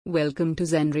Welcome to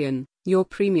XENRION, your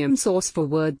premium source for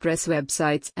WordPress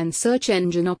websites and search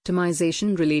engine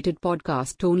optimization related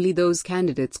podcast. Only those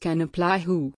candidates can apply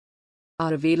who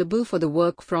are available for the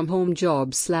work from home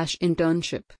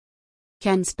job/internship.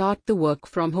 Can start the work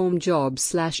from home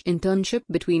job/internship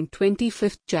between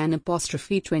 25th Jan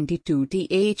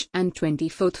 22th and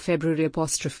 24th February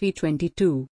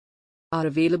 22. Are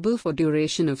available for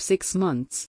duration of 6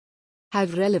 months.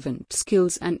 Have relevant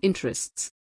skills and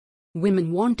interests.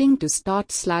 Women wanting to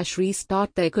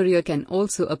start/restart their career can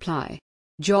also apply.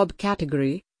 Job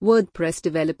category: WordPress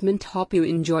development. Hope you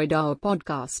enjoyed our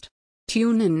podcast.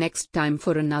 Tune in next time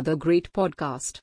for another great podcast.